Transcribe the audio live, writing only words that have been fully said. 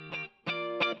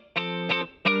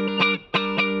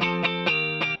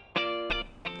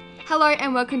Hello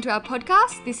and welcome to our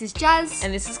podcast. This is Jaz.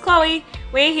 And this is Chloe.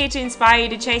 We're here to inspire you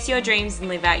to chase your dreams and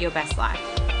live out your best life.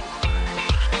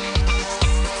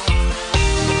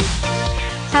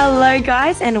 Hello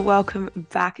guys and welcome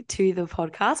back to the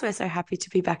podcast. We're so happy to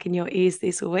be back in your ears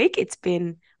this week. It's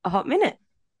been a hot minute.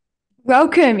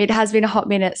 Welcome. It has been a hot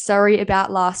minute. Sorry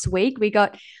about last week. We've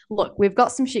got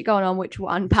some shit going on which we'll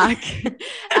unpack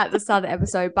at the start of the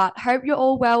episode, but hope you're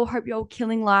all well. Hope you're all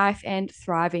killing life and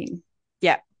thriving.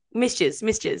 Yeah. Mischievous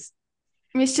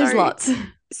lots.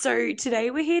 So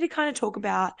today we're here to kind of talk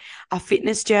about our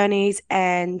fitness journeys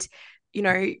and, you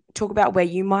know, talk about where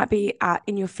you might be at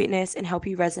in your fitness and help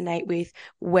you resonate with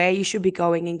where you should be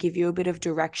going and give you a bit of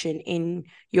direction in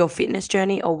your fitness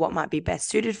journey or what might be best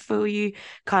suited for you,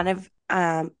 kind of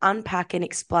unpack and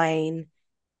explain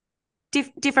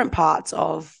different parts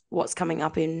of what's coming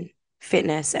up in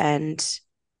fitness and,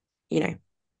 you know,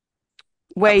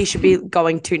 where you should be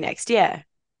going to next.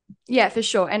 Yeah, for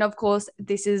sure. And of course,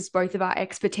 this is both of our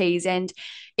expertise and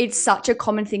it's such a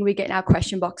common thing we get in our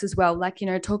question box as well. Like, you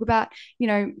know, talk about, you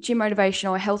know, gym motivation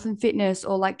or health and fitness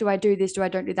or like, do I do this? Do I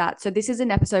don't do that? So this is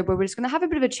an episode where we're just going to have a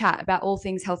bit of a chat about all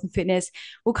things health and fitness.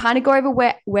 We'll kind of go over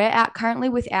where we're at currently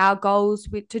with our goals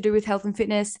to do with health and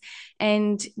fitness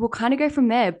and we'll kind of go from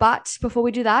there. But before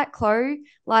we do that, Chloe,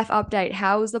 life update.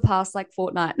 How was the past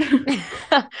fortnight?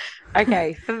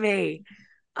 Okay, for me.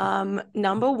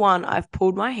 Number one, I've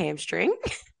pulled my hamstring.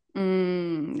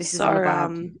 This is not a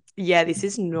vibe. This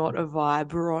is not a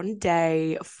vibe. We're on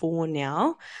day 4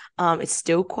 now. It's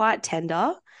still quite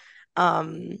tender.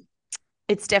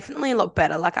 It's definitely a lot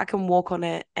better. Like I can walk on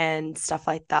it and stuff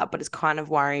like that, but it's kind of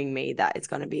worrying me that it's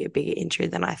going to be a bigger injury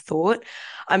than I thought.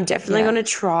 I'm definitely going to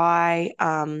try,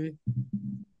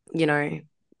 you know,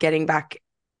 getting back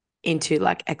into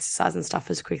like exercise and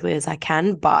stuff as quickly as I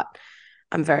can, but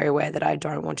I'm very aware that I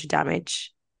don't want to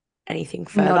damage anything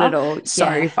further. Not at all. So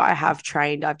if I have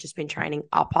trained, I've just been training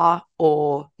upper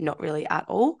or not really at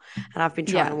all. And I've been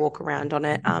trying to walk around on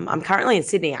it. I'm currently in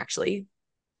Sydney, actually.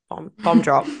 Bomb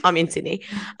drop. I'm in Sydney.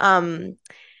 And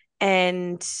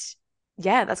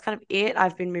yeah, that's kind of it.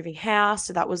 I've been moving house.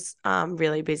 So that was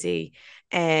really busy.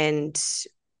 And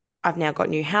I've now got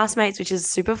new housemates, which is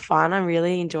super fun. I'm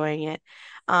really enjoying it.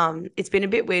 It's been a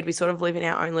bit weird. We sort of live in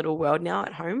our own little world now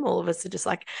at home. All of us are just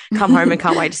like come home and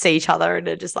can't wait to see each other and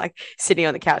are just like sitting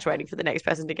on the couch waiting for the next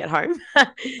person to get home.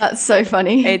 That's so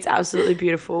funny. It's absolutely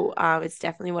beautiful. It's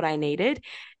definitely what I needed.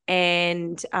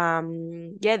 And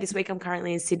this week I'm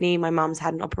currently in Sydney. My mum's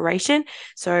had an operation.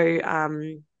 So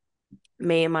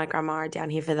me and my grandma are down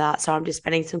here for that. So I'm just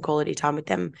spending some quality time with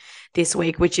them this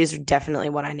week, which is definitely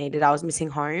what I needed. I was missing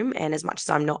home. And as much as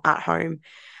I'm not at home,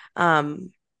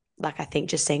 I think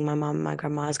just seeing my mum and my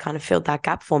grandma has kind of filled that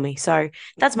gap for me. So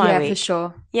that's my week. Yeah, for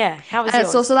sure. Yeah. How was yours?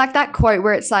 It's also like that quote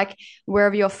where it's like,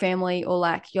 wherever your family or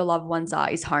like your loved ones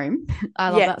are is home. I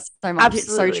love that so much.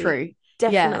 Absolutely. It's so true.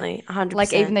 Definitely. 100%.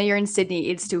 Like even though you're in Sydney,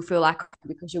 it still feel like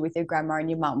because you're with your grandma and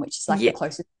your mum, which is like the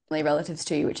closest family relatives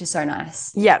to you, which is so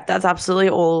nice. Yeah, that's absolutely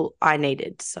all I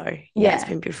needed. So it's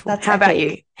been beautiful. How about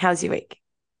you? How's your week?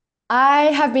 I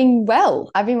have been well.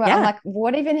 Yeah. I'm like,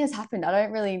 what even has happened? I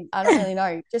don't really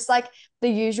know. Just like the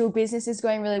usual business is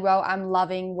going really well. I'm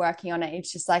loving working on it.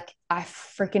 It's just like, I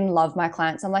freaking love my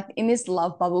clients. I'm like in this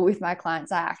love bubble with my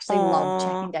clients. I actually love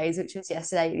checking days, which was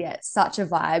yesterday. Yeah, it's such a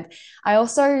vibe. I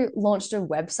also launched a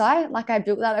website. Like I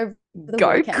built that over the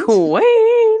weekend. Go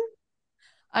Queen.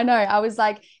 I know. I was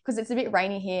like, because it's a bit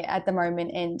rainy here at the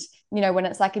moment. And, you know, when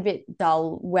it's like a bit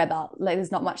dull weather, like there's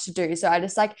not much to do. So I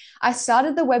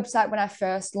started the website when I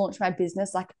first launched my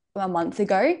business like a month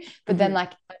ago. But then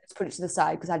like I just put it to the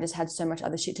side because I just had so much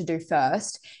other shit to do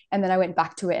first. And then I went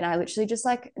back to it and I literally just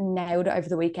like nailed it over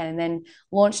the weekend and then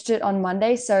launched it on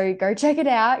Monday. So go check it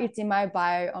out. It's in my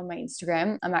bio on my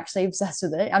Instagram. I'm actually obsessed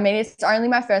with it. I mean, it's only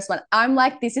my first one. I'm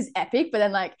like, this is epic. But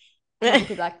then like,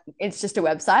 like it's just a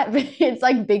website, but it's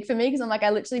like big for me because I'm like I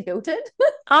literally built it.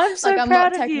 I'm so like,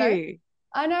 proud of you.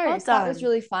 I know. Well so that was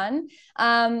really fun.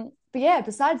 But yeah,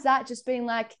 besides that, just being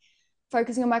like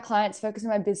focusing on my clients,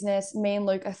 focusing on my business. Me and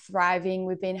Luke are thriving.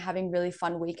 We've been having really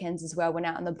fun weekends as well. Went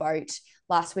out on the boat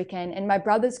last weekend, and my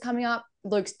brother's coming up.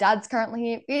 Luke's dad's currently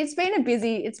here. It's been a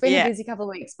busy couple of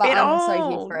weeks, but I'm so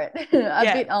here for it.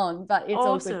 a bit on, but it's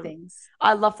all good things.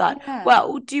 I love that. Yeah.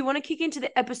 Well, do you want to kick into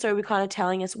the episode with kind of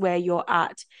telling us where you're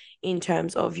at in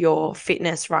terms of your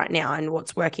fitness right now and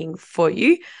what's working for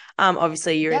you?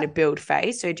 Obviously you're in a build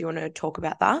phase, so do you want to talk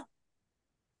about that?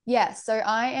 Yeah, so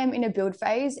I am in a build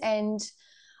phase and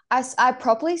I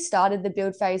properly started the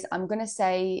build phase, I'm going to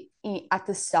say at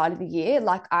the start of the year.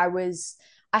 Like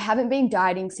I haven't been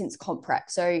dieting since comp prep.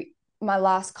 So my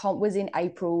last comp was in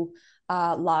April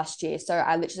last year. So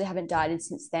I literally haven't dieted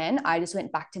since then. I just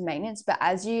went back to maintenance. But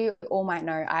as you all might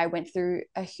know, I went through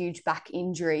a huge back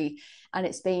injury, and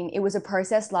it was a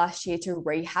process last year to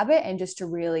rehab it and just to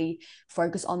really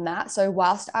focus on that. So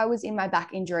whilst I was in my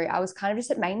back injury, I was kind of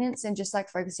just at maintenance and just like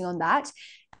focusing on that.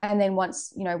 And then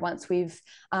once we've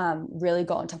really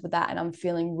got on top of that and I'm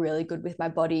feeling really good with my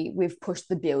body, we've pushed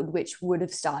the build, which would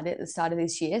have started at the start of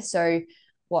this year. So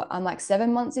what, I'm like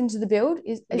 7 months into the build.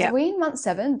 Is Yep. we in month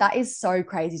 7? That is so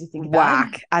crazy to think about.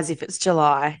 Whack, as if it's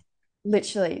July.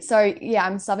 Literally. So yeah,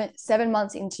 I'm 7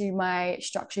 months into my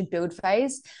structured build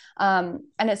phase. And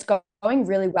it's going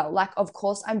really well. Like, of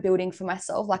course, I'm building for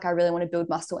myself. Like, I really want to build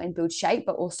muscle and build shape,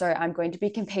 but also I'm going to be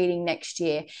competing next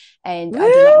year. And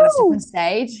I do not want to step Woo! on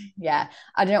stage. Yeah.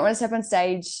 I do not want to step on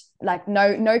stage. Like,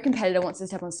 no competitor wants to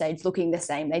step on stage looking the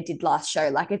same they did last show.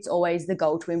 Like, it's always the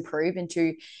goal to improve and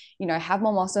to, have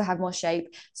more muscle, have more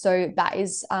shape. So that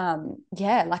is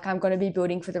yeah, like I'm going to be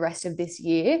building for the rest of this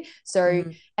year. So,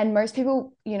 Mm-hmm. and most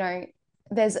people,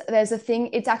 there's a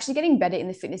thing, it's actually getting better in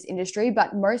the fitness industry,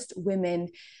 but most women,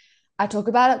 I talk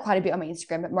about it quite a bit on my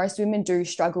Instagram, but most women do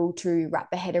struggle to wrap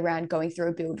their head around going through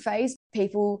a build phase.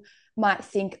 People might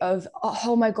think of,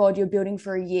 oh my God, you're building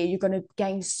for a year, you're going to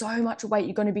gain so much weight,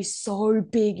 you're going to be so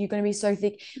big, you're going to be so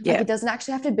thick. Like, Yeah. it doesn't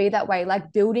actually have to be that way.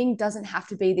 Like, building doesn't have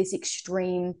to be this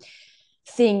extreme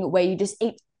thing where you just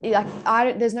eat. Like,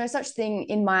 there's no such thing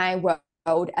in my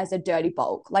world as a dirty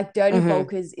bulk. Like, dirty Mm-hmm.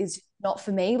 bulk is not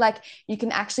for me. Like, you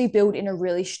can actually build in a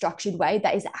really structured way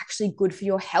that is actually good for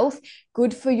your health,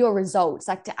 good for your results,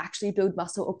 like to actually build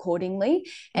muscle accordingly.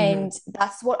 Mm-hmm. And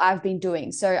that's what I've been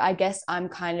doing. So I guess I'm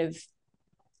kind of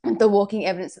the walking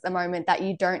evidence at the moment that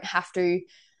you don't have to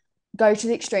go to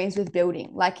the extremes with building.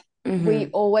 Like, we Mm-hmm.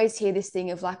 always hear this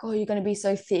thing of like, oh, you're going to be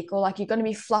so thick, or like you're going to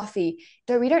be fluffy.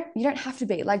 You don't have to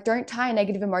be. Like, don't tie a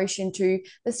negative emotion to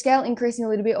the scale increasing a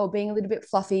little bit or being a little bit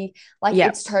fluffy. Like, Yeah.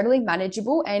 it's totally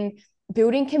manageable, and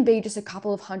building can be just a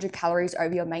couple of 100 calories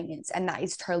over your maintenance, and that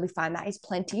is totally fine. That is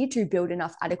plenty to build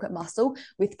enough adequate muscle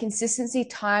with consistency,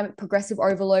 time, progressive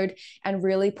overload, and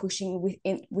really pushing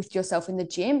with yourself in the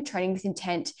gym, training with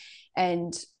intent,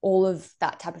 and all of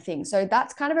that type of thing. So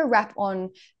that's kind of a wrap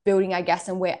on building, I guess,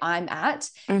 and where I'm at.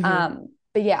 Mm-hmm.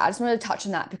 But yeah, I just wanted to touch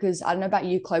on that because I don't know about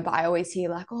you, Chloe, but I always hear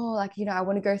like, oh, like, I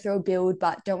want to go through a build,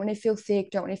 but don't want to feel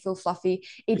thick, don't want to feel fluffy.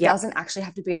 It Yeah. doesn't actually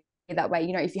have to be that way.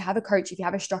 If you have a coach, if you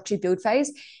have a structured build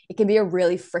phase, it can be a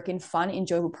really freaking fun,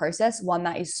 enjoyable process, one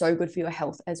that is so good for your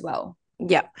health as well.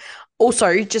 Yeah.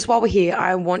 Also, just while we're here,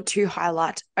 I want to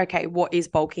highlight, okay, what is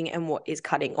bulking and what is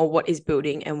cutting, or what is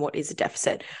building and what is a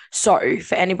deficit. So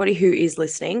for anybody who is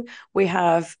listening, we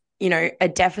have, a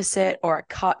deficit or a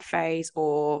cut phase,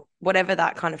 or whatever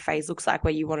that kind of phase looks like,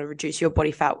 where you want to reduce your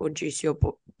body fat or reduce your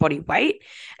body weight.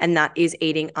 And that is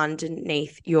eating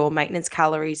underneath your maintenance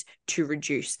calories to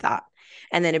reduce that.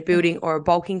 And then a building or a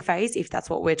bulking phase, if that's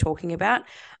what we're talking about,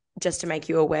 just to make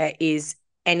you aware, is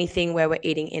anything where we're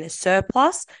eating in a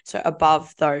surplus, so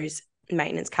above those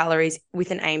maintenance calories, with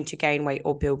an aim to gain weight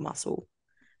or build muscle.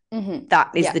 Mm-hmm.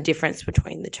 That is Yeah. the difference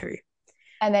between the two.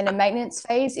 And then a maintenance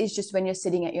phase is just when you're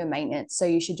sitting at your maintenance. So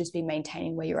you should just be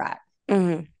maintaining where you're at.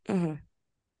 Mm-hmm, mm-hmm.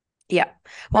 Yeah.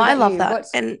 What Well, I about love you? that.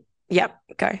 And yeah,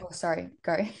 go. Oh, sorry,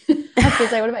 go. I was gonna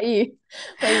say, what about you?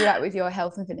 Where are you at with your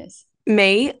health and fitness?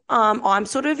 Me, I'm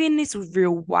sort of in this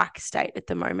real whack state at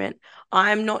the moment.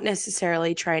 I'm not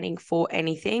necessarily training for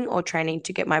anything or training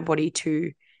to get my body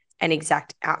to an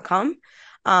exact outcome.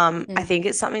 I Mm. think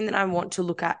it's something that I want to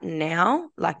look at now,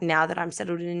 like now that I'm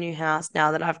settled in a new house,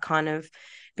 now that I've kind of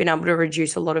been able to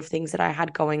reduce a lot of things that I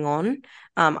had going on.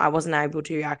 I wasn't able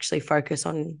to actually focus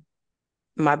on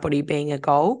my body being a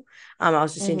goal. I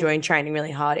was just Mm-hmm. enjoying training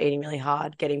really hard, eating really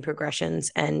hard, getting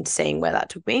progressions, and seeing where that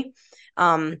took me.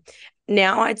 Um,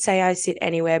 Now I'd say I sit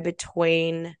anywhere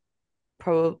between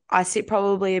I sit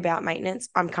probably about maintenance.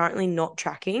 I'm currently not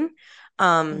tracking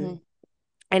Mm-hmm.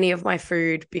 any of my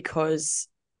food because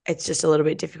it's just a little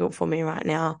bit difficult for me right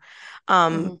now.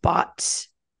 Mm-hmm. But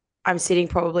I'm sitting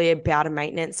probably about a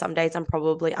maintenance. Some days I'm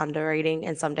probably under eating,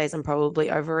 and some days I'm probably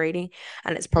overeating,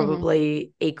 and it's Mm-hmm.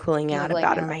 probably equaling out Leveling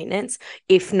about a out. maintenance,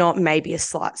 if not maybe a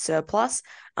slight surplus,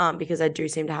 because I do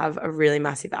seem to have a really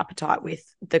massive appetite with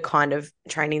the kind of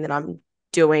training that I'm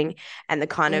doing and the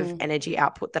kind of Mm. energy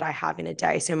output that I have in a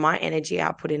day. So my energy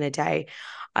output in a day,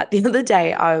 the other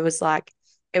day I was like,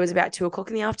 it was about 2 o'clock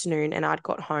in the afternoon, and I'd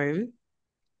got home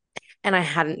and I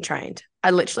hadn't trained. I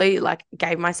literally like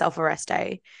gave myself a rest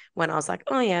day when I was like,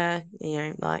 oh yeah,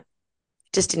 like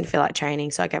just didn't feel like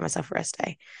training. So I gave myself a rest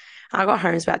day. I got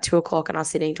home, it was about 2 o'clock, and I was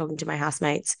sitting talking to my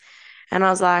housemates, and I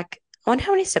was like, I wonder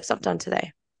how many steps I've done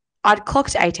today. I'd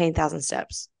clocked 18,000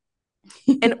 steps.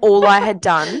 And all I had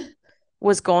done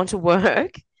was gone to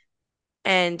work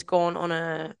and gone on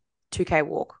a 2K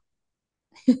walk,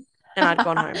 and I'd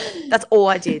gone home. That's all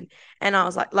I did. And I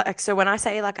was like, so when I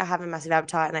say like I have a massive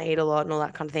appetite and I eat a lot and all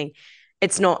that kind of thing,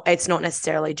 it's not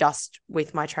necessarily just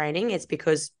with my training. It's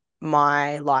because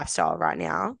my lifestyle right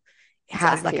now It's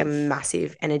has like a active.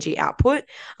 massive energy output.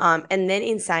 And then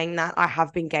in saying that, I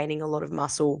have been gaining a lot of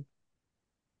muscle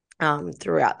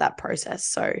throughout that process.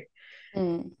 So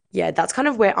Mm. yeah, that's kind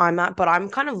of where I'm at. But I'm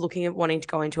kind of looking at wanting to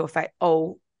go into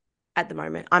at the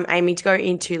moment. I'm aiming to go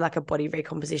into like a body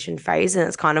recomposition phase, and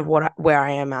it's kind of where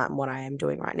I am at and what I am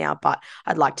doing right now. But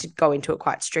I'd like to go into it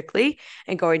quite strictly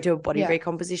and go into a body Yeah.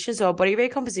 recomposition. So a body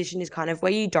recomposition is kind of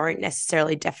where you don't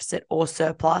necessarily deficit or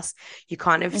surplus. You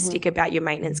kind of Mm-hmm. stick about your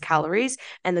maintenance calories,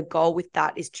 and the goal with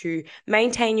that is to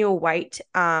maintain your weight,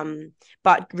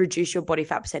 but reduce your body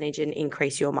fat percentage and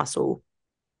increase your muscle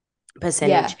Yeah.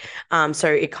 percentage. So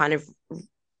it kind of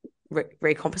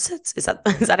recomposites. Is that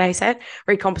how you say it?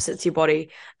 Recomposites your body,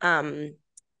 and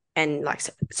like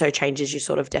so changes your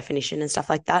sort of definition and stuff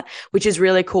like that, which is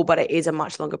really cool. But it is a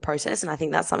much longer process, and I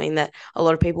think that's something that a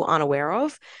lot of people aren't aware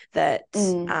of. That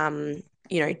Mm.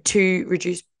 to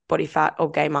reduce body fat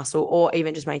or gain muscle, or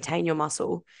even just maintain your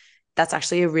muscle, that's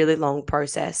actually a really long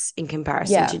process in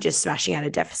comparison to Yeah. just smashing out a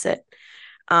deficit.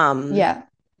 Um, Yeah.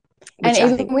 And which I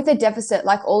even think. with a deficit,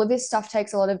 like all of this stuff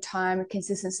takes a lot of time,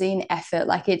 consistency, and effort.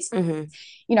 Like it's, Mm-hmm,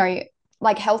 you know,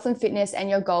 like health and fitness and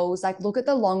your goals, like look at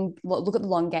the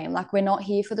long game. Like we're not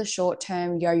here for the short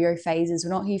term yo-yo phases.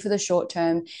 We're not here for the short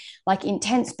term, like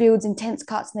intense builds, intense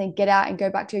cuts, and then get out and go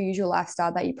back to your usual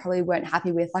lifestyle that you probably weren't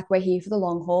happy with. Like we're here for the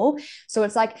long haul. So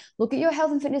it's like, look at your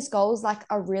health and fitness goals like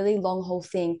a really long haul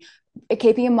thing,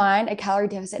 keeping in mind a calorie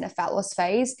deficit and a fat loss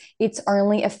phase, it's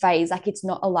only a phase. Like it's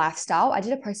not a lifestyle. I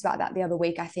did a post about that the other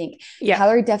week. I think yeah.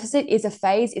 calorie deficit is a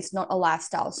phase, it's not a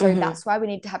lifestyle. So Mm-hmm, that's why we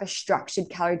need to have a structured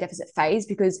calorie deficit phase,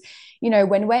 because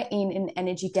when we're in an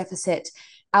energy deficit,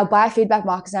 our biofeedback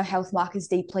markers and our health markers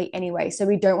deplete anyway. So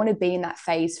we don't want to be in that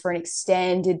phase for an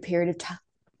extended period of time.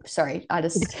 Sorry, I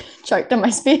just choked on my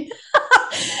spit.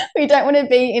 We don't want to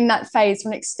be in that phase for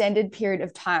an extended period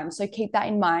of time. So keep that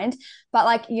in mind. But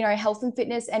like, health and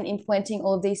fitness and implementing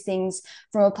all of these things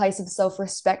from a place of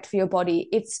self-respect for your body,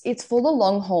 it's for the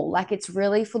long haul. Like it's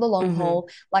really for the long mm-hmm, haul.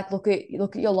 Like look at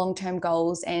your long-term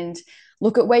goals and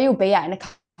look at where you'll be at in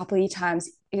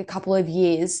a couple of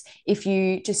years if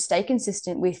you just stay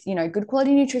consistent with good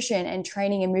quality nutrition and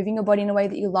training and moving your body in a way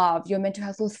that you love. Your mental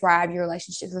health will thrive, your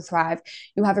relationships will thrive,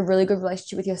 you'll have a really good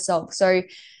relationship with yourself. So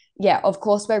yeah, of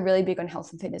course, we're really big on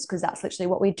health and fitness because that's literally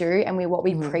what we do and what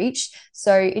we mm-hmm, preach.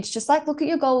 So it's just like look at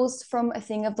your goals from a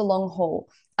thing of the long haul.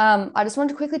 I just wanted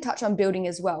to quickly touch on building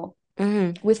as well.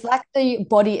 mm-hmm, With like the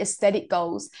body aesthetic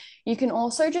goals, you can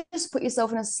also just put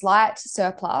yourself in a slight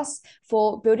surplus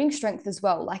for building strength as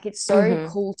well. Like it's so mm-hmm,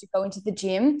 cool to go into the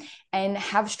gym and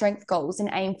have strength goals and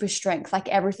aim for strength. Like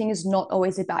everything is not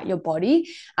always about your body.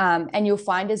 And you'll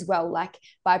find as well, like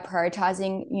by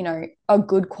prioritizing, a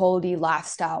good quality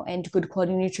lifestyle and good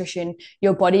quality nutrition,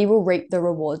 your body will reap the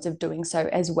rewards of doing so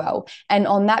as well. And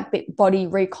on that body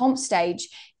recomp stage,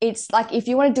 it's like if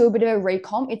you want to do a bit of a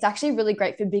recomp, it's actually really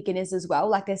great for beginners as well.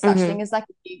 Like there's such mm-hmm. thing as like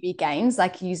newbie gains.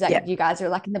 Like Yeah. you guys are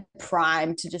like in the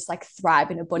prime to just like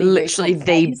thrive in a body Literally recomp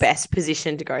the phase. best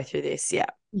position to go through this. Yeah.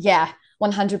 Yeah,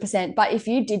 100%. But if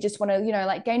you did just want to,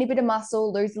 like gain a bit of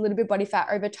muscle, lose a little bit of body fat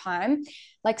over time,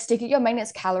 like stick at your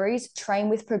maintenance calories, train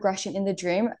with progression in the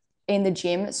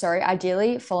gym, sorry,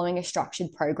 ideally following a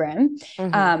structured program,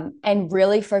 Mm-hmm. and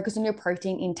really focus on your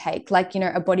protein intake. Like,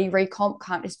 a body recomp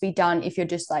can't just be done if you're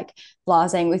just like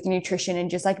blasting with nutrition and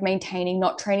just like maintaining,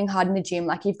 not training hard in the gym.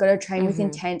 Like you've got to train with Mm-hmm.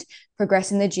 intent,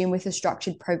 progress in the gym with a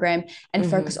structured program, and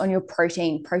Mm-hmm. focus on your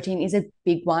protein. Protein is a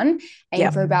big one. Aim Yeah.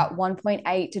 for about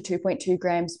 1.8 to 2.2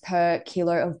 grams per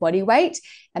kilo of body weight.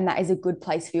 And that is a good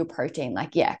place for your protein.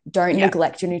 Like, yeah, don't Yeah.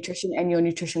 neglect your nutrition and your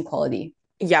nutrition quality.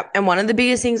 Yeah. And one of the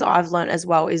biggest things I've learned as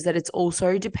well is that it's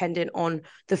also dependent on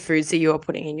the foods that you are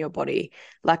putting in your body.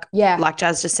 Like Yeah. like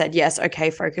Jazz just said, yes,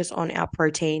 okay, focus on our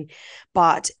protein,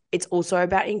 but it's also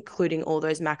about including all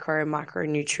those macro and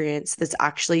micronutrients that's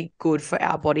actually good for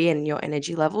our body and your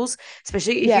energy levels,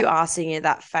 especially if you Yeah. are seeing it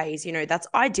that phase, that's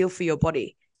ideal for your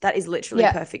body. That is literally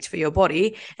Yeah. perfect for your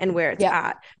body and where it's Yeah.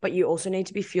 at. But you also need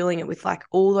to be fueling it with like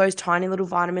all those tiny little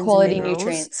vitamins and Quality minerals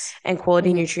nutrients. and quality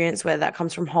Mm-hmm. nutrients, whether that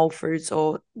comes from whole foods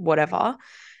or whatever,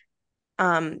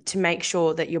 to make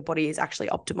sure that your body is actually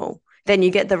optimal. Then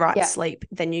you get the right Yeah. sleep,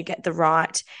 then you get the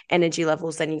right energy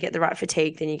levels, then you get the right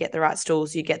fatigue, then you get the right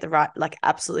stools, you get the right, like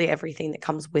absolutely everything that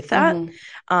comes with that.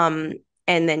 Mm-hmm. Um,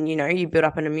 And then, you build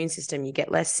up an immune system, you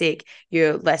get less sick,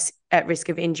 you're less at risk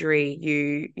of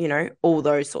injury, all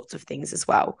those sorts of things as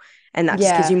well. And that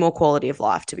just gives you Yeah. more quality of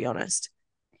life, to be honest.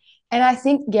 And I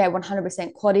think, yeah,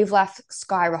 100% quality of life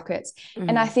skyrockets.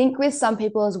 And I Mm-hmm. think with some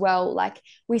people as well, like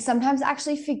we sometimes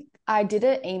actually, I did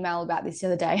an email about this the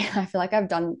other day. I feel like I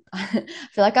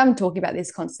feel like I'm talking about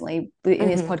this constantly in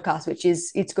this Mm-hmm. podcast, which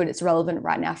is, it's good. It's relevant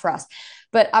right now for us.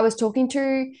 But I was talking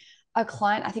to a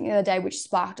client, I think the other day, which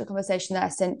sparked a conversation that I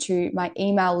sent to my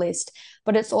email list.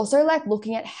 But it's also like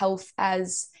looking at health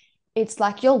as it's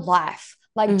like your life.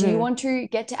 Like, do you Mm-hmm. want to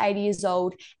get to 80 years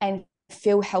old and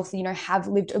feel healthy, have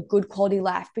lived a good quality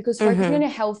life? Because focusing on Mm-hmm.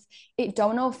 your health, it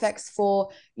domino effects for,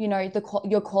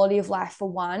 your quality of life for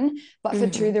one, but for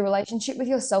two, Mm-hmm. the relationship with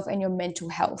yourself and your mental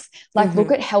health. Like, look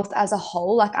Mm-hmm. at health as a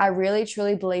whole. Like, I really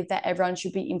truly believe that everyone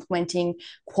should be implementing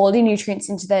quality nutrients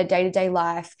into their day-to-day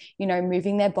life,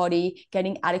 moving their body,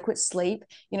 getting adequate sleep,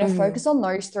 Mm-hmm. focus on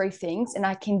those three things. And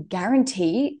I can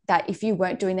guarantee that if you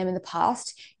weren't doing them in the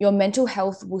past, your mental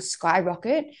health will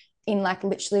skyrocket in like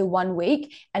literally 1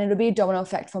 week, and it'll be a domino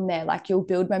effect from there. Like, you'll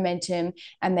build momentum,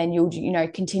 and then you'll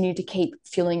continue to keep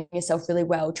feeling yourself really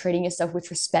well, treating yourself with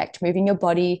respect, moving your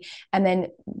body. And then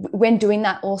when doing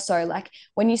that also, like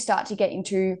when you start to get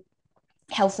into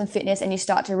health and fitness and you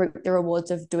start to reap the rewards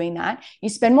of doing that, you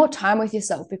spend more time with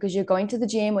yourself because you're going to the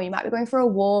gym, or you might be going for a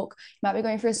walk, you might be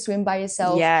going for a swim by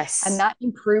yourself, and Yes. that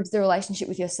improves the relationship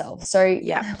with yourself. So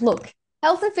Yeah. look,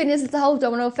 health and fitness is the whole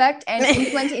domino effect, and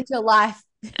implement it into your life.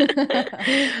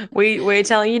 We're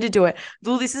telling you to do it.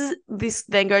 Well, this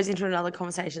then goes into another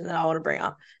conversation that I want to bring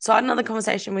up. So I had another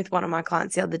conversation with one of my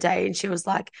clients the other day, and she was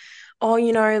like, "Oh,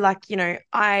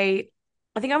 I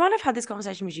think I might have had this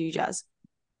conversation with you, Jazz."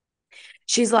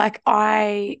 She's like,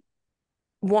 "I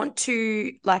want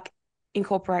to like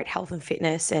incorporate health and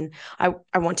fitness, and I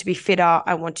want to be fitter.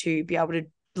 I want to be able to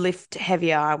lift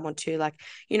heavier. I want to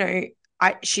you know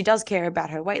she does care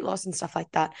about her weight loss and stuff like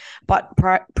that, but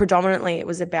predominantly it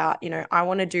was about, I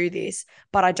want to do this,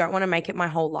 but I don't want to make it my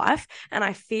whole life. And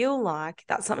I feel like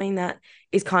that's something that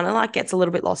is kind of like gets a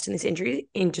little bit lost in this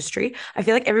industry. I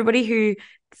feel like everybody who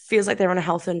feels like they're on a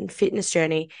health and fitness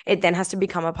journey, it then has to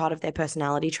become a part of their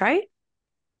personality trait.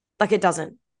 Like it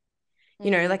doesn't.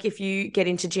 Mm, Like if you get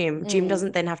into gym mm.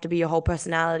 doesn't then have to be your whole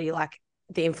personality like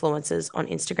the influencers on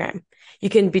Instagram. You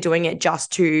can be doing it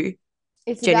just to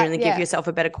It's genuinely about, give yeah, yourself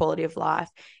a better quality of life,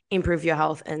 improve your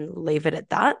health, and leave it at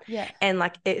that. yeah. And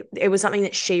like it was something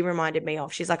that she reminded me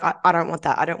of. She's like, I don't want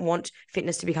that. I don't want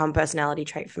fitness to become a personality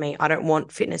trait for me. I don't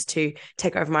want fitness to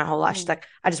take over my whole life. She's Mm, like,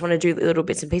 I just want to do little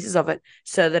bits and pieces of it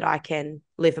so that I can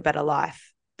live a better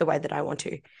life the way that I want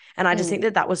to. And I just think mm,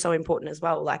 that that was so important as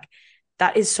well. Like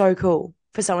that is so cool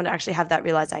for someone to actually have that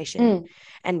realization mm.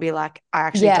 and be like,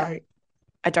 Yeah,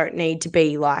 I don't need to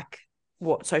be like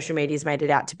what social media's made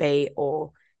it out to be,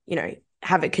 or, you know,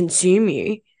 have it consume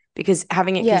you, because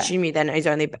having it yeah. consume you then is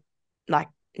only like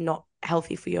not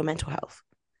healthy for your mental health.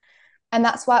 And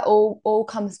that's why all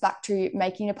comes back to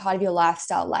making it a part of your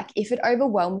lifestyle. Like, if it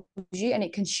overwhelms you and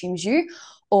it consumes you,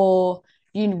 or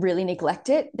you really neglect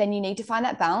it, then you need to find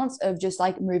that balance of just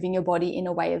like moving your body in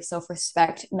a way of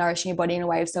self-respect, nourishing your body in a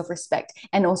way of self-respect,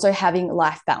 and also having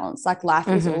life balance. Like, life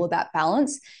is Mm-hmm. all about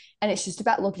balance. And it's just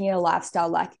about looking at a lifestyle.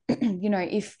 Like,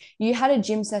 if you had a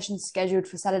gym session scheduled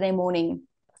for Saturday morning,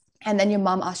 and then your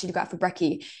mum asks you to go out for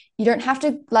brekkie, you don't have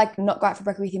to like not go out for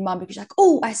brekkie with your mum because you're like,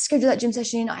 oh, I scheduled that gym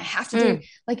session, I have to do, Mm.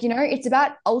 like, it's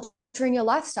about altering your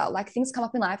lifestyle. Like, things come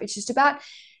up in life. It's just about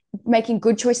making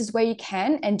good choices where you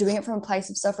can and doing it from a place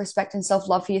of self-respect and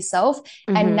self-love for yourself,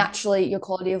 and Mm-hmm. naturally your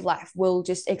quality of life will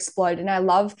just explode. And I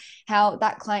love how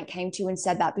that client came to you and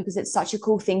said that, because it's such a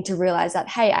cool thing to realize that,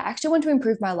 hey, I actually want to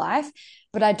improve my life,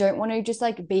 but I don't want to just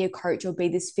like be a coach or be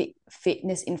this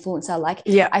fitness influencer. Like,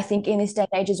 Yeah. I think in this day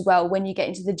and age as well, when you get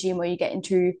into the gym or you get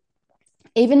into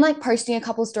even like posting a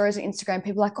couple of stories on Instagram,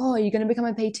 people are like, oh, you're going to become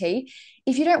a PT.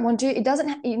 If you don't want to, it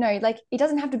doesn't, like, it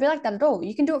doesn't have to be like that at all.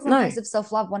 You can do it from a No. place of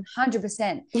self-love,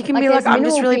 100%. You can Like, be like, there's I'm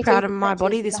just minimal really PT proud of my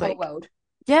body coaches in the this whole week. world.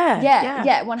 Yeah. Yeah, Yeah.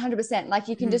 yeah, 100%. Like,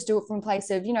 you can Mm-hmm. just do it from a place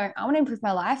of, I want to improve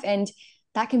my life, and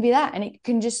that can be that. And it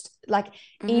can just like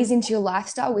Mm-hmm. ease into your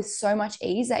lifestyle with so much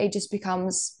ease that it just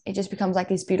becomes like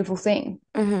this beautiful thing.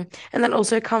 Mm-hmm. And that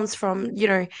also comes from,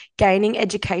 gaining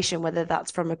education, whether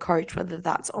that's from a coach, whether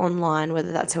that's online,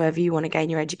 whether that's however you want to gain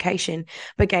your education,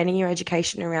 but gaining your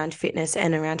education around fitness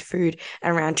and around food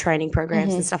and around training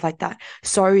programs and Mm-hmm. stuff like that,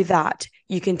 so that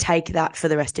you can take that for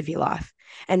the rest of your life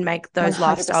and make those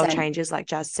lifestyle 100%. changes, like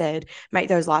Jazz said, make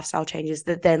those lifestyle changes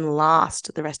that then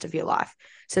last the rest of your life,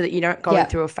 so that you don't go Yeah.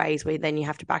 through a phase where then you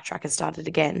have to backtrack and start it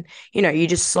again. You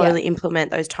just Yeah. slowly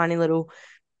implement those tiny little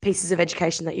pieces of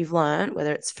education that you've learned,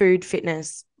 whether it's food,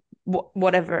 fitness,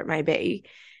 whatever it may be,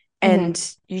 Mm-hmm.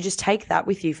 and you just take that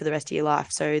with you for the rest of your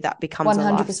life. So that becomes a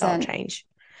lifestyle 100%. change,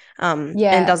 and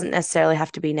Yeah. doesn't necessarily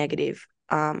have to be negative,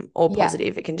 or Yeah.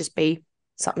 positive. It can just be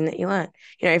something that you learn.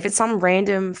 If it's some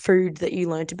random food that you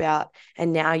learned about,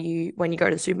 and now when you go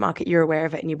to the supermarket, you're aware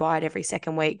of it and you buy it every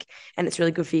second week, and it's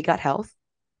really good for your gut health,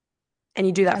 and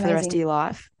you do that for the rest of Amazing. your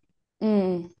life.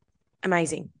 Mm.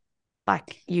 Amazing.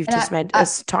 Like, you've And just made a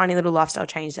tiny little lifestyle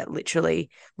change that literally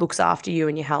looks after you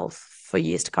and your health for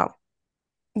years to come.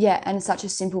 yeah, and such a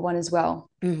simple one as well.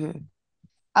 Mm-hmm.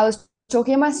 I was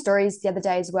talking in my stories the other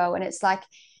day as well, and it's like,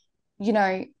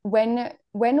 when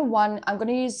one, I'm going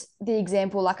to use the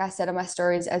example, like I said on my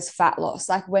stories, as fat loss.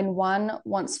 Like when one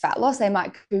wants fat loss, they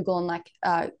might Google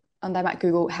and they might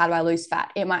Google, how do I lose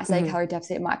fat? It might say Mm-hmm. calorie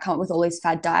deficit. It might come up with all these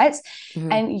fad diets.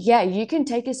 Mm-hmm. And yeah, you can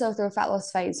take yourself through a fat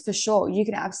loss phase for sure. You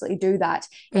can absolutely do that.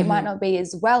 It might Mm-hmm. not be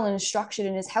as well and structured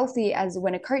and as healthy as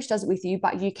when a coach does it with you,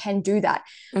 but you can do that.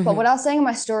 But Mm-hmm. what I was saying in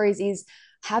my stories is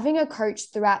having a coach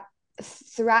throughout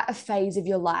a phase of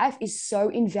your life is so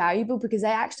invaluable, because they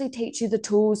actually teach you the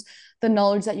tools, the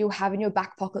knowledge that you'll have in your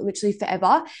back pocket literally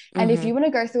forever. And if Mm-hmm. you want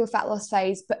to go through a fat loss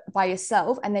phase by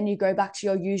yourself, and then you go back to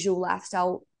your usual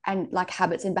lifestyle and like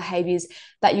habits and behaviors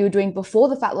that you were doing before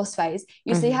the fat loss phase,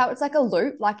 you see Mm-hmm. how it's like a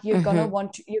loop. Like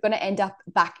Mm-hmm. you're gonna end up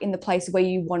back in the place where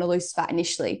you want to lose fat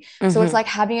initially. So it's Mm-hmm. like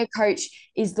having a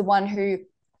coach is the one who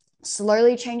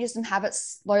slowly changes some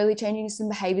habits, slowly changing some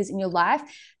behaviors in your life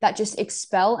that just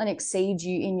expel and exceed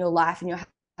you in your life and your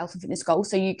health and fitness goals.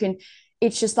 So you can,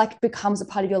 it's just like becomes a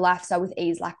part of your lifestyle with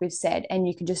ease, like we've said. And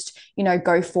you can just,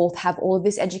 go forth, have all of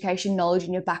this education knowledge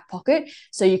in your back pocket.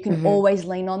 So you can Mm-hmm. always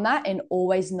lean on that and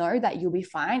always know that you'll be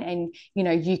fine. And,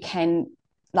 you can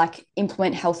like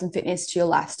implement health and fitness to your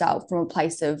lifestyle from a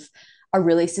place of a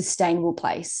really sustainable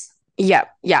place. Yeah,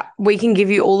 yeah. We can give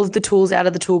you all of the tools out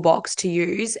of the toolbox to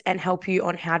use and help you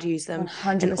on how to use them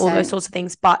and all those 100%. sorts of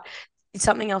things. But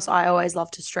something else I always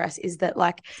love to stress is that,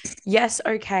 like, yes,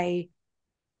 okay,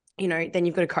 then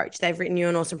you've got a coach. They've written you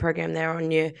an awesome program. They're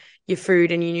on your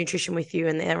food and your nutrition with you,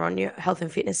 and they're on your health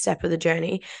and fitness step of the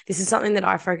journey. This is something that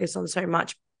I focus on so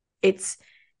much. It's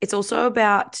also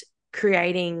about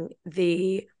creating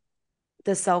the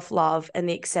self-love and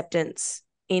the acceptance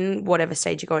in whatever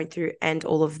stage you're going through and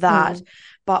all of that, Mm.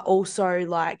 but also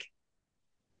like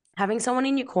having someone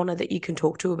in your corner that you can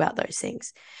talk to about those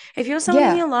things. If you're someone in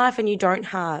Yeah. your life and you don't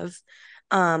have,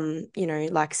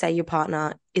 like, say your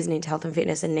partner isn't into health and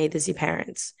fitness and neither's your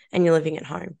parents, and you're living at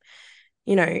home,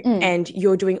 Mm. and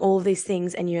you're doing all of these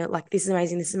things and you're like, this is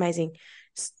amazing, this is amazing.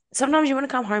 Sometimes you want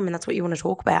to come home and that's what you want to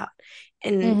talk about.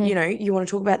 And, Mm-hmm. you want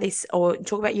to talk about this or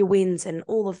talk about your wins and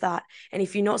all of that. And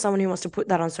if you're not someone who wants to put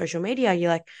that on social media, you're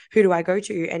like, who do I go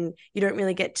to? And you don't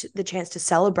really get the chance to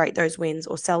celebrate those wins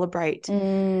or celebrate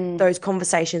Mm. those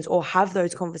conversations or have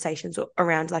those conversations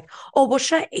around, like, oh, what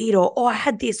should I eat? Or, oh, I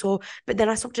had this, or, but then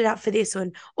I swapped it out for this.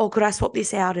 Or could I swap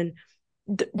this out? And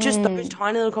just those Mm.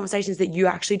 tiny little conversations that you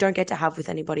actually don't get to have with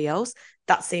anybody else.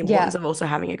 That's the importance Yeah. of also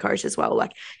having a coach as well.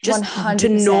 Like, just to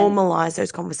 100%. normalize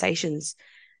those conversations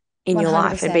in your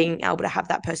life and 100%. being able to have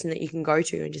that person that you can go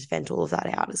to and just vent all of that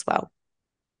out as well.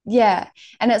 Yeah.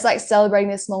 And it's like celebrating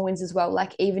the small wins as well.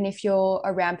 Like, even if you're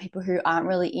around people who aren't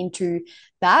really into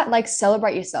that, like,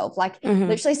 celebrate yourself. Like, Mm-hmm.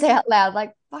 literally say out loud,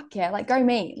 like, fuck yeah, like, go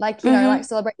me. Like, Mm-hmm. like,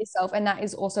 celebrate yourself. And that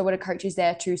is also what a coach is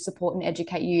there to support and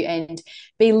educate you and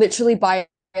be literally by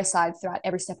your side throughout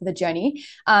every step of the journey.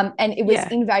 And it was Yeah.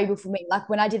 invaluable for me. Like,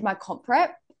 when I did my comp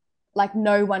prep, like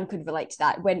no one could relate to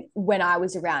that when I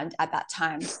was around at that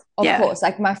time. Of Yeah. course,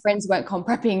 like my friends weren't comp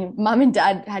prepping. Mum and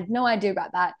dad had no idea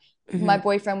about that. My Mm-hmm.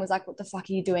 boyfriend was like, "What the fuck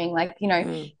are you doing?" Like,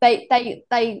 Mm.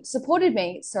 they supported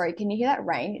me. Sorry, can you hear that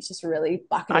rain? It's just really I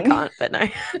bucketing. can't, but no.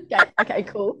 Okay, okay,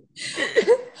 cool.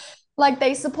 Like,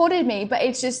 they supported me, but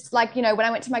it's just like, when I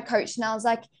went to my coach and I was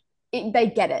like,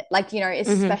 they get it. Like,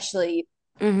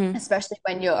 Mm-hmm. Mm-hmm. especially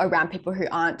when you're around people who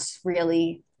aren't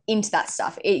really into that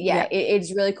stuff. Yeah.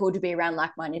 It's really cool to be around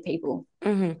like-minded people.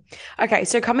 Mm-hmm. Okay,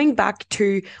 so coming back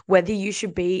to whether you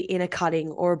should be in a cutting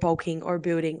or a bulking or a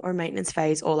building or a maintenance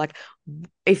phase, or like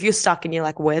if you're stuck and you're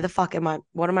like, where the fuck am I?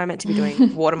 What am I meant to be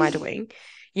doing? What am I doing?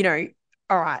 You know,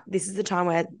 all right, this is the time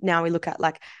where now we look at,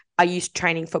 like, are you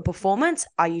training for performance?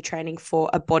 Are you training for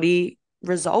a body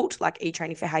result? Like, are you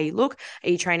training for how you look? Are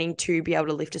you training to be able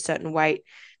to lift a certain weight?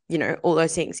 All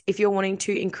those things. If you're wanting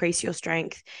to increase your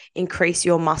strength, increase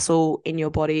your muscle in your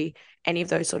body, any of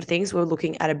those sort of things, we're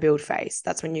looking at a build phase.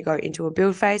 That's when you go into a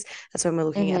build phase. That's when we're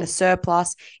looking at a Mm-hmm.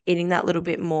 surplus, eating that little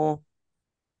bit more,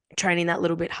 training that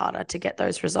little bit harder to get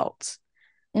those results.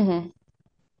 Mm-hmm.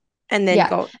 And then Yeah.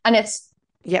 go, And it's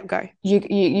yep, go.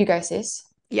 you go, sis.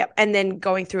 Yep. And then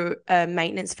going through a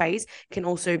maintenance phase can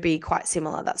also be quite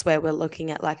similar. That's where we're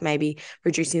looking at like maybe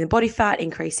reducing the body fat,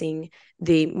 increasing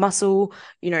the muscle,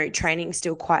 training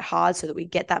still quite hard so that we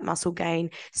get that muscle gain,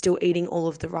 still eating all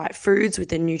of the right foods with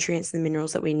the nutrients and the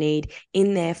minerals that we need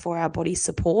in there for our body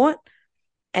support.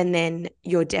 And then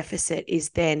your deficit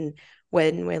is then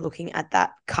when we're looking at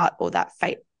that cut or that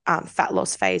fat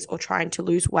loss phase or trying to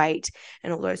lose weight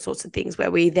and all those sorts of things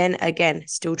where we then again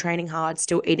still training hard,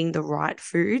 still eating the right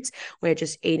foods. We're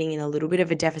just eating in a little bit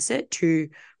of a deficit to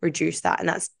reduce that. And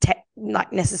that's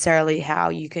like necessarily how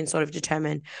you can sort of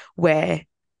determine where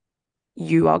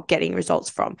you are getting results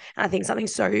from. And I think something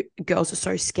so girls are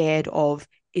so scared of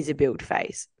is a build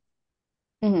phase.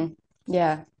 Mm-hmm.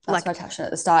 Yeah, that's Like, what I touched on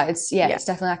at the start. It's yeah, it's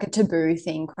definitely like a taboo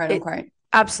thing, quote it unquote.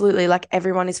 absolutely, like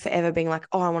everyone is forever being like,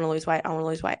 oh, I want to lose weight. I want to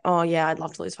lose weight. Oh, yeah, I'd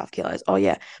love to lose 5 kilos. Oh,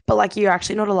 yeah. But like, you're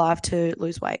actually not alive to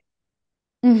lose weight.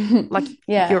 Like,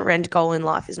 Yeah, your end goal in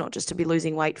life is not just to be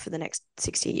losing weight for the next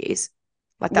 60 years.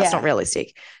 Like, that's not yeah,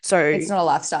 realistic. So, it's not a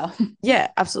lifestyle. yeah,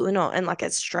 absolutely not. And like,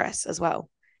 it's stress as well.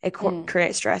 It Mm,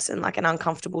 creates stress and like an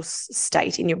uncomfortable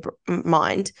state in your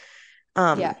mind.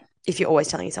 Um, yeah, if you're always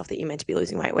telling yourself that you're meant to be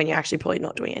losing weight when you're actually probably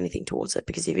not doing anything towards it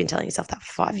because you've been telling yourself that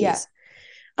for 5 years.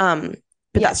 yeah, Um,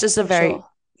 but yeah, that's just a for very sure.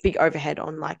 big overhead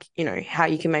on like, how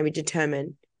you can maybe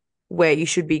determine where you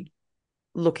should be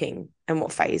looking and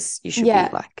what phase you should be Yeah,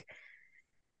 like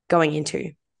going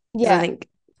into. Because I yeah. think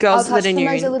I'll girls that are touch on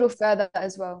those a new, little further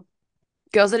as well.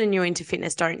 girls that are new into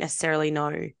fitness don't necessarily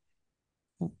know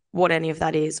what any of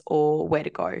that is or where to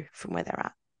go from where they're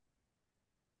at.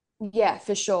 Yeah,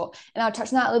 for sure. And I'll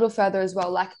touch on that a little further as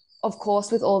well. Like, of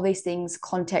course, with all these things,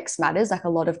 context matters. Like a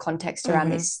lot of context around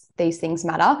Mm-hmm. these things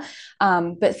matter.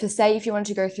 But for say if you want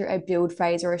to go through a build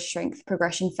phase or a strength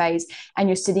progression phase, and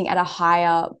you're sitting at a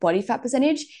higher body fat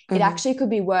percentage, it Mm-hmm. actually could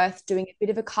be worth doing a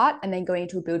bit of a cut and then going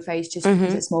into a build phase just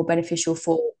because Mm-hmm. it's more beneficial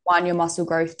for one, your muscle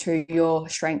growth, two, your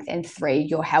strength, and three,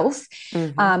 your health.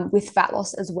 Mm-hmm. With fat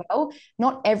loss as well,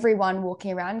 not everyone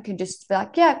walking around can just be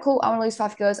like, yeah, cool, I want to lose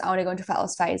 5 kilos, I want to go into fat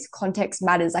loss phase. Context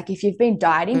matters. Like if you've been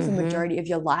dieting for Mm-hmm. majority of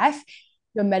your life,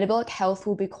 your metabolic health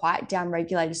will be quite down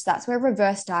regulated. So that's where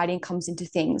reverse dieting comes into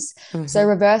things. So Mm-hmm.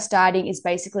 reverse dieting is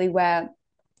basically where,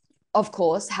 of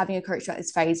course, having a coach throughout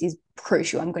this phase is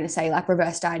crucial. I'm going to say like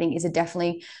reverse dieting is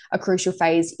definitely a crucial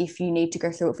phase if you need to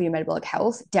go through it for your metabolic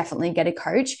health. Definitely get a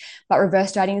coach. But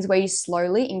reverse dieting is where you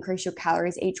slowly increase your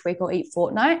calories each week or each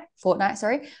fortnight,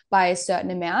 sorry, by a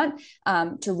certain amount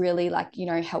to really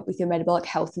help with your metabolic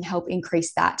health and help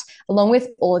increase that along with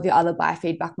all of your other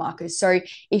biofeedback markers. So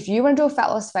if you want to do a fat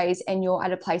loss phase and you're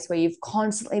at a place where you've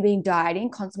constantly dieting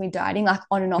like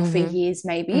on and off for Mm-hmm. years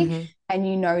maybe, Mm-hmm. and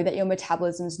you know that your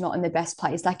metabolism's not in the best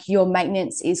place, like your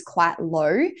maintenance is quite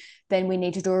low, then we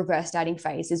need to do a reverse dieting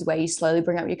phase, is where you slowly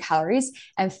bring up your calories.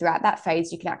 And throughout that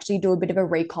phase, you can actually do a bit of a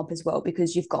recomp as well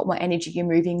because you've got more energy, you're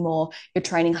moving more, you're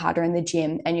training harder in the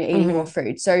gym, and you're eating more Mm-hmm.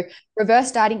 food. So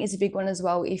reverse dieting is a big one as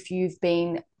well. If you've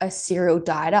been a serial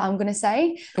dieter, I'm going to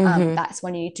say, Mm-hmm. that's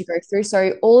when you need to go through.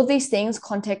 So all of these things,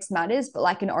 context matters, but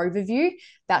like an overview,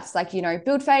 that's like,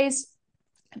 build phase,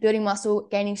 building muscle,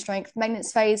 gaining strength,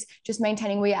 maintenance phase, just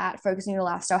maintaining where you're at, focusing on your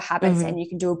lifestyle habits, Mm-hmm. and you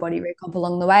can do a body recomp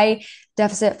along the way,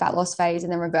 deficit, fat loss phase,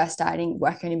 and then reverse dieting,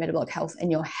 working on your metabolic health and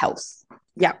your health.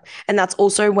 Yeah. And that's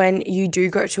also when you do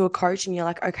go to a coach and you're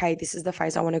like, okay, this is the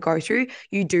phase I want to go through.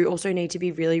 You do also need to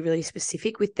be really, really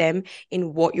specific with them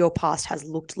in what your past has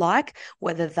looked like,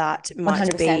 whether that might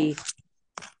 100%. be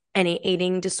any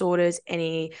eating disorders,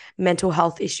 any mental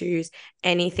health issues,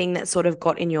 anything that sort of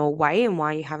got in your way and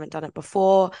why you haven't done it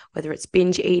before, whether it's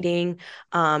binge eating,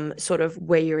 sort of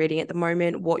where you're eating at the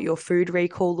moment, what your food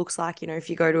recall looks like. If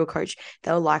you go to a coach,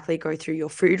 they'll likely go through your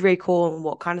food recall and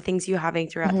what kind of things you're having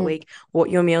throughout the Mm-hmm. week, what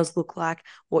your meals look like,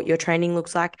 what your training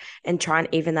looks like, and try and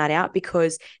even that out,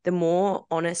 because the more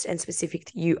honest and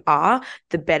specific you are,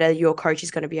 the better your coach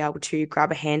is going to be able to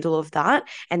grab a handle of that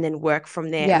and then work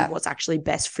from there and Yeah. what's actually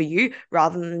best for you,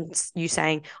 rather than you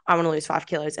saying, I want to lose 5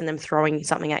 kilos, and then throwing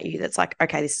something at you that's like,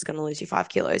 okay, this is going to lose you 5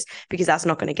 kilos, because that's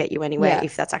not going to get you anywhere Yeah.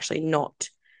 if that's actually not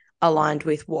aligned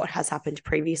with what has happened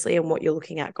previously and what you're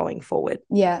looking at going forward.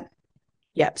 Yeah.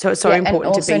 Yeah. So it's so Yeah. And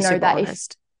important to also be know super that if,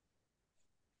 honest.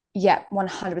 yeah,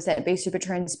 100% be super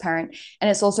transparent. And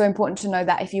it's also important to know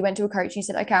that if you went to a coach and you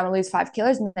said, okay, I'm gonna lose 5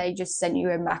 kilos, and they just sent you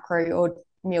a macro or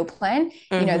meal plan,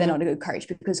 they're Mm-hmm. not a good coach,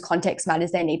 because context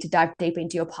matters. They need to dive deep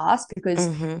into your past, because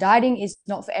Mm-hmm. dieting is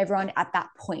not for everyone at that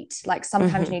point. Like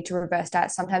sometimes Mm-hmm. you need to reverse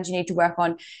diet, sometimes you need to work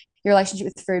on your relationship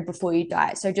with food before you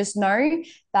diet. So just know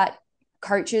that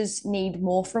coaches need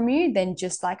more from you than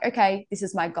just like, okay, this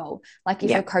is my goal. Like if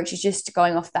Yeah. your coach is just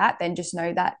going off that, then just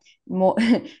know that more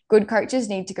good coaches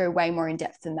need to go way more in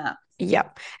depth than that. Yeah.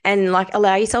 And like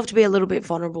allow yourself to be a little bit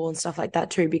vulnerable and stuff like that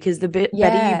too, because the bit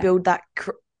better you Yeah. build that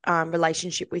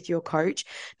relationship with your coach,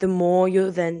 the more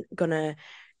you're then going to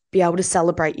be able to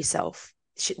celebrate yourself.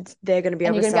 They're going to be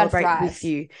And able you're to going to be able to celebrate with thrive.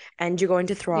 you, and you're going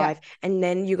to Yeah. thrive. And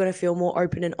then you're going to feel more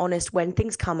open and honest when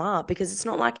things come up, because it's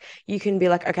not like you can be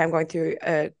like, okay, I'm going through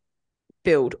a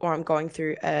build or I'm going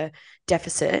through a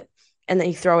deficit, and then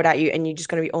you throw it at you and you're just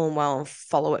going to be all well and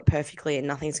follow it perfectly and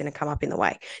nothing's going to come up in the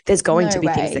way. There's going to No be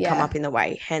things way. that come Yeah. up in the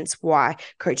way, hence why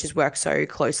coaches work so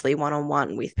closely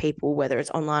one-on-one with people, whether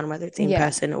it's online, whether it's in Yeah.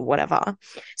 person or whatever,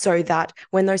 so that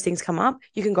when those things come up,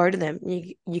 you can go to them,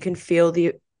 you can feel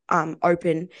the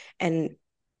open and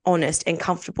honest and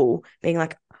comfortable being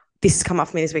like, this has come up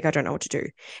for me this week, I don't know what to do.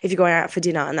 If you're going out for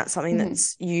dinner and that's something Mm-hmm.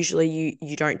 that's usually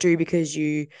you don't do because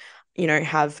you know,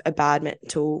 have a bad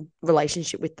mental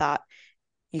relationship with that,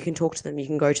 you can talk to them, you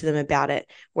can go to them about it.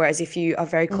 Whereas if you are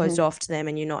very closed Mm-hmm. off to them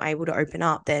and you're not able to open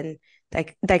up, then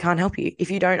they can't help you.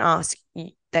 If you don't ask,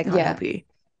 they can't help Yeah. you.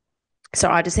 So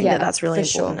I just think that Yeah, that's really for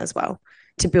important sure. as well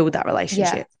to build that Yeah.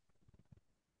 relationship.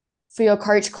 For your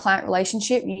coach client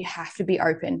relationship, you have to be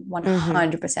open Mm-hmm.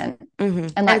 100%. Mm-hmm.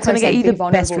 And And like it's going Chloe to get said, you be the best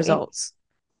vulnerable in, results.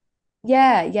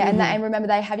 yeah, yeah. And that, Mm-hmm. and remember,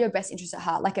 they have your best interest at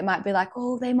heart. Like it might be like,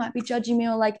 oh, they might be judging me,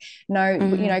 or like, no, you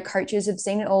Mm-hmm. know, coaches have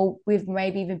seen it all. We've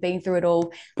maybe even been through it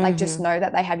all. Like, just Mm-hmm. know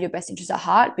that they have your best interest at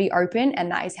heart. Be open,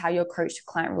 and that is how your coach to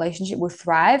client relationship will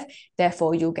thrive.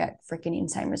 Therefore, you'll get freaking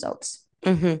insane results.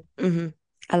 Mm-hmm. Mm-hmm.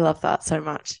 I love that so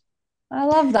much. I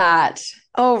love that.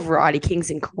 Alrighty, kings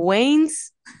and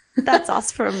queens. That's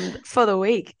us for the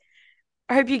week.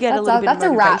 I hope you get a That's little a bit of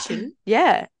that's a wrap. motivation.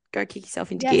 Yeah. Go kick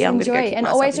yourself into Yes, gear. I'm going to go enjoy. kick And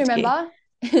myself always into gear.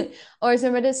 remember, always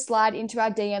remember to slide into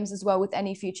our DMs as well with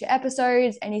any future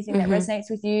episodes, anything that Mm-hmm. resonates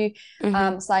with you.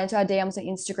 Mm-hmm. Slide into our DMs on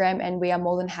Instagram, and we are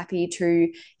more than happy to,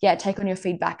 yeah, take on your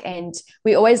feedback. And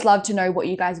we always love to know what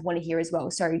you guys want to hear as well.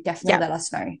 So definitely Yep. let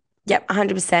us know. Yep.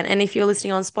 100%. And if you're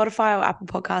listening on Spotify or Apple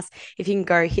Podcasts, if you can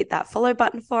go hit that follow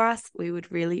button for us, we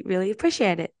would really, really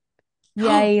appreciate it.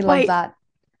 Yay, love Wait, that.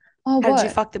 Oh, how did you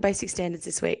what? fuck the basic standards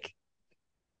this week?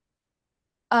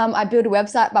 I built a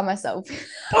website by myself.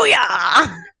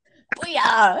 Booyah!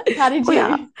 Booyah! How did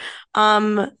Booyah. you?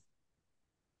 Um,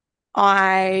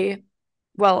 I,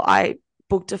 I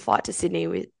booked a flight to Sydney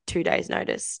with 2 days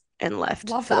notice and left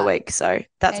Love for the that. week. So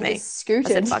that's And me. just I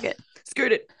said, scooted. fuck it.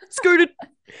 Scooted.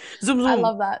 Zoom, I zoom.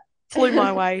 love that. Flew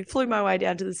my way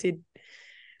down to the Sid.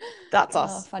 That's Oh,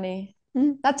 us. funny.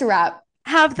 That's a wrap.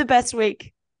 Have the best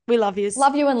week. We love yous.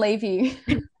 Love you and leave you.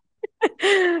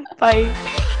 Bye.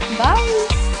 Bye.